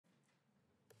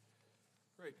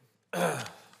Great.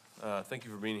 Thank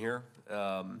you for being here.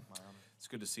 It's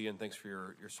good to see you, and thanks for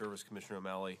your service, Commissioner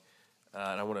O'Malley.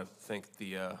 And I want to thank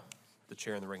the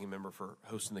chair and the ranking member for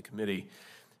hosting the committee.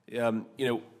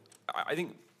 I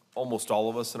think almost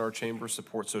all of us in our chamber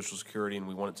support Social Security, and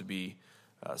we want it to be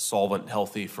solvent,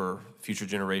 healthy for future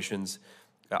generations.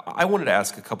 I wanted to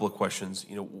ask a couple of questions.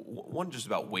 One just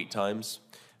about wait times.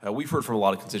 We've heard from a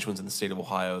lot of constituents in the state of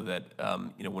Ohio that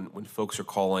when folks are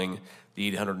calling the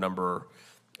 800 number,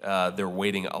 they're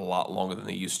waiting a lot longer than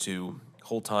they used to.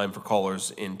 Hold time for callers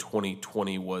in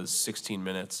 2020 was 16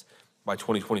 minutes. By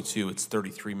 2022, it's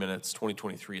 33 minutes.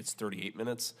 2023, it's 38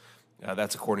 minutes.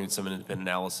 That's according to some independent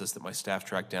analysis that my staff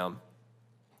tracked down.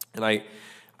 And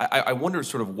I wonder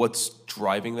sort of what's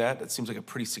driving that. It seems like a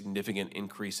pretty significant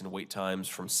increase in wait times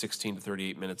from 16 to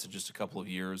 38 minutes in just a couple of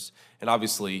years. And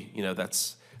obviously,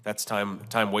 that's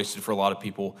time wasted for a lot of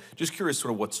people. Just curious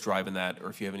sort of what's driving that, or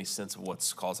if you have any sense of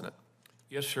what's causing it.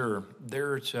 Yes, sir.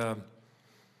 There's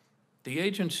the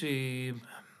agency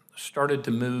started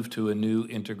to move to a new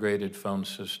integrated phone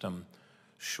system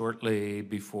shortly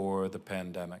before the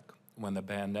pandemic. When the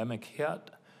pandemic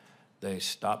hit, they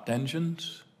stopped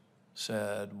engines,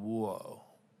 said, whoa,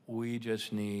 we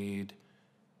just need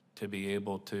to be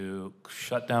able to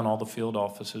shut down all the field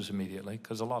offices immediately,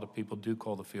 because a lot of people do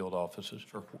call the field offices,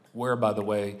 where, by the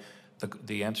way,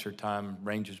 the answer time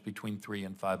ranges between 3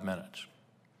 and 5 minutes.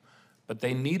 But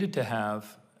they needed to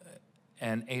have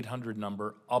an 800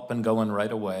 number up and going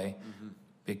right away,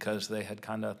 because they had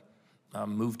kind of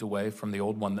moved away from the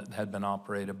old one that had been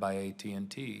operated by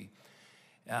AT&T.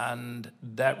 And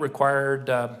that required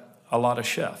a lot of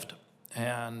shift.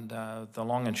 And the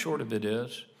long and short of it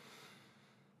is,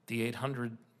 the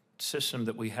 800 system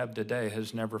that we have today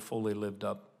has never fully lived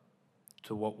up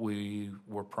to what we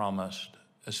were promised,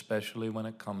 especially when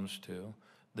it comes to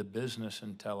the business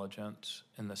intelligence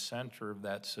in the center of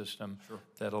that system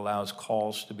that allows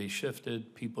calls to be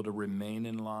shifted, people to remain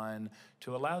in line,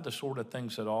 to allow the sort of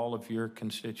things that all of your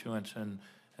constituents in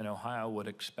Ohio would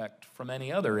expect from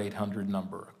any other 800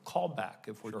 number, call back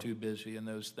if we're too busy and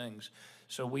those things.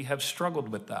 So we have struggled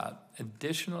with that.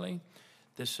 Additionally,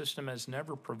 this system has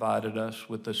never provided us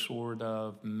with the sort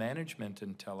of management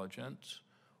intelligence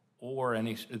or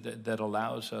any that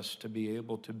allows us to be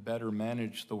able to better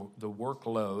manage the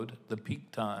workload, the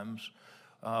peak times,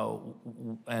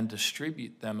 and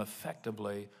distribute them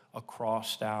effectively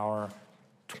across our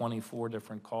 24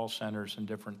 different call centers in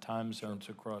different time zones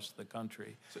across the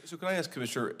country. So can I ask,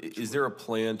 Commissioner, is there a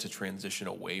plan to transition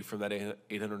away from that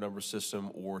 800 number system,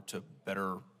 or to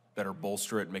better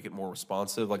bolster it and make it more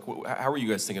responsive? Like, how are you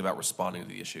guys thinking about responding to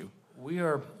the issue? We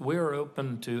are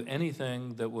open to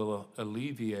anything that will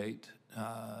alleviate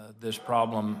this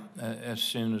problem as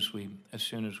soon as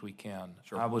we can.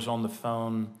 I was on the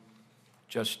phone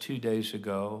just 2 days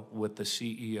ago with the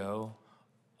CEO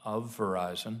of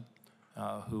Verizon,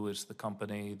 who is the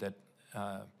company that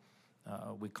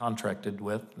we contracted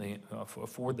with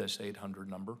for this 800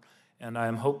 number, and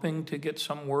I'm hoping to get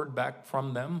some word back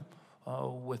from them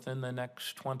within the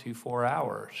next 24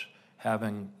 hours,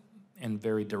 having in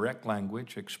very direct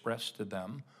language expressed to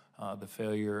them the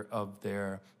failure of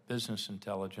their business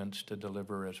intelligence to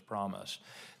deliver as promised.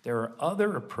 There are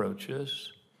other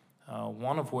approaches,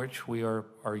 one of which we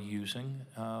are using,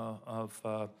 of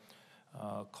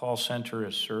call center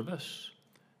as service,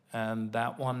 and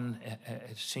that one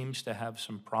it seems to have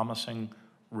some promising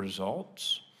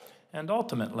results. And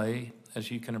ultimately, as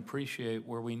you can appreciate,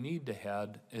 where we need to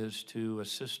head is to a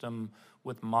system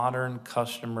with modern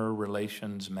customer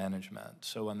relations management.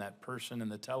 So when that person in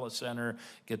the telecenter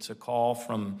gets a call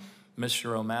from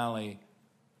Mr. O'Malley,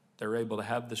 they're able to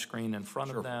have the screen in front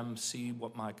of them, see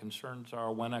what my concerns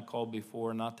are, when I called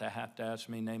before, not to have to ask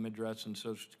me name, address, and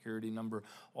Social Security number,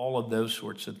 all of those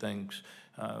sorts of things.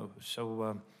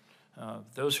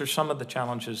 Those are some of the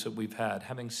challenges that we've had.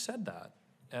 Having said that,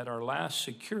 at our last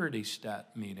security stat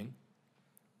meeting,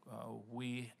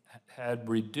 we had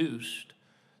reduced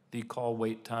the call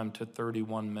wait time to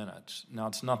 31 minutes. Now,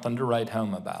 it's nothing to write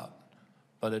home about,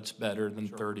 but it's better than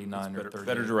 39 or 38.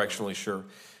 Better directionally, sure.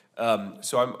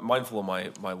 So I'm mindful of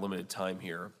my limited time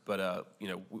here, but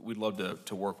we'd love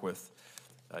to work with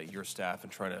your staff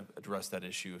and try to address that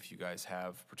issue. If you guys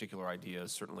have particular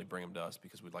ideas, certainly bring them to us,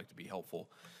 because we'd like to be helpful.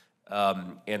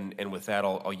 And with that,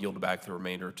 I'll yield back the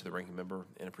remainder to the ranking member,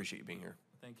 and appreciate you being here.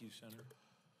 Thank you, Senator.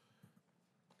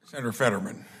 Senator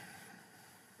Fetterman.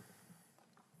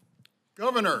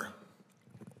 Governor,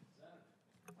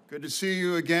 good to see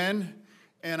you again.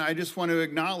 And I just want to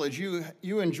acknowledge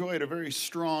you enjoyed a very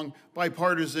strong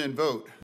bipartisan vote